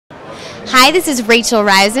Hi, this is Rachel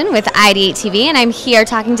Risen with IdeateTV, and I'm here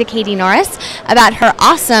talking to Catie Norris about her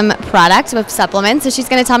awesome product with supplements. So she's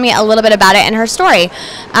going to tell me a little bit about it and her story.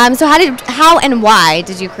 So how and why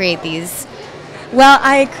did you create these? Well,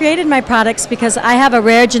 I created my products because I have a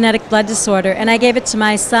rare genetic blood disorder, and I gave it to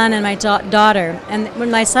my son and my daughter. And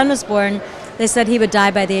when my son was born, they said he would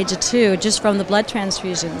die by the age of 2 just from the blood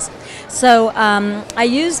transfusions. So I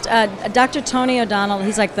used Dr. Tony O'Donnell.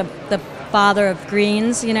 He's like the father of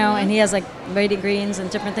greens, you know, and he has like radiant greens and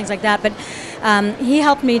different things like that. But he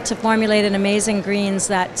helped me to formulate an amazing greens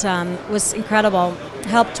that was incredible.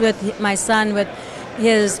 Helped with my son with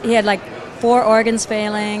he had like 4 organs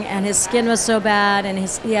failing, and his skin was so bad, and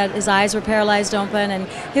his eyes were paralyzed open, and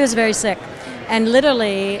he was very sick. And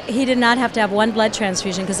literally, he did not have to have 1 blood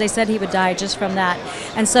transfusion because they said he would die just from that.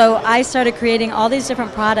 And so I started creating all these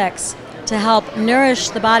different products to help nourish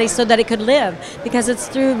the body so that it could live, because it's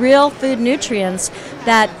through real food nutrients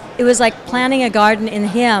that it was like planting a garden in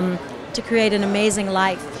him to create an amazing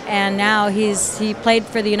life. And now he played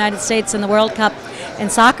for the United States in the World Cup in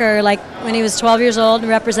soccer, like when he was 12 years old, and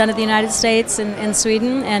represented the United States in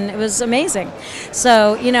Sweden, and it was amazing.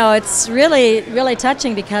 So, you know, it's really, really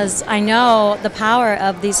touching because I know the power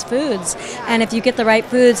of these foods, and if you get the right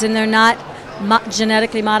foods and they're not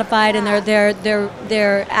genetically modified, and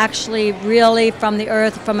they're actually really from the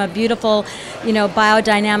earth, from a beautiful, you know,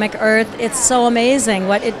 biodynamic earth. It's so amazing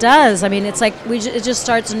what it does. I mean, it's like it just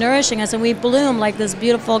starts nourishing us, and we bloom like this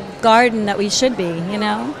beautiful garden that we should be, you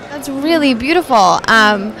know. That's really beautiful.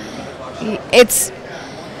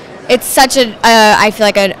 It's such I feel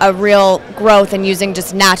like a real growth in using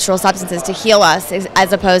just natural substances to heal us,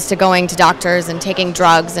 as opposed to going to doctors and taking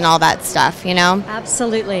drugs and all that stuff, you know?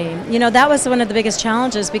 Absolutely. You know, that was one of the biggest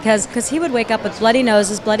challenges because he would wake up with bloody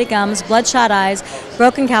noses, bloody gums, bloodshot eyes,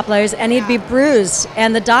 broken capillaries, and he'd be bruised.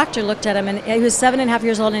 And the doctor looked at him, and he was 7.5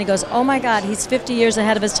 years old, and he goes, "Oh my God, he's 50 years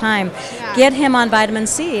ahead of his time. Get him on vitamin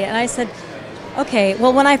C." And I said, okay,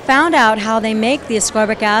 well, when I found out how they make the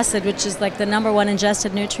ascorbic acid, which is like the #1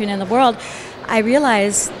 ingested nutrient in the world, I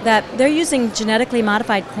realized that they're using genetically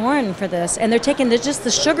modified corn for this, and they're taking just the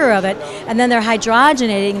sugar of it, and then they're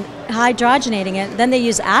hydrogenating it. Then they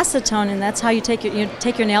use acetone, and that's how you take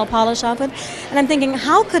your nail polish off with. And I'm thinking,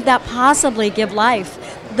 how could that possibly give life?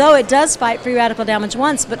 Though it does fight free radical damage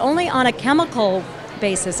once, but only on a chemical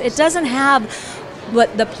basis. It doesn't have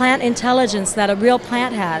what the plant intelligence that a real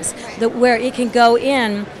plant has, where it can go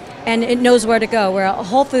in and it knows where to go, where a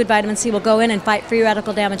whole food vitamin C will go in and fight free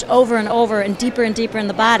radical damage over and over and deeper in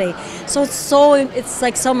the body. So it's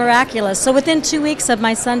like so miraculous. So within 2 weeks of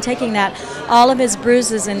my son taking that, all of his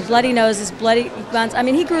bruises and bloody noses, bloody buns, I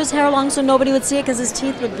mean, he grew his hair long so nobody would see it because his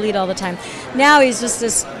teeth would bleed all the time. Now he's just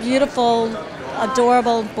this beautiful,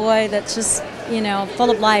 adorable boy that's just, you know,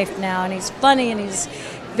 full of life now, and he's funny, and he's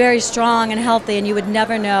very strong and healthy, and you would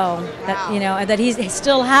never know that, you know, that he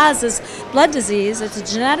still has this blood disease. It's a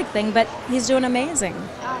genetic thing, but he's doing amazing.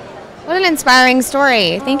 What an inspiring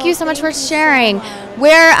story. Thank you so much for sharing.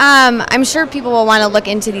 Where I'm sure people will want to look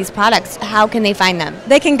into these products. How can they find them?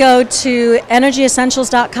 They can go to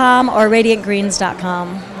energyessentials.com or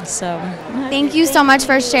radiantgreens.com. So thank you so much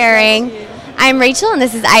for sharing. I'm Rachel, and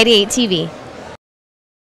this is IdeateTV.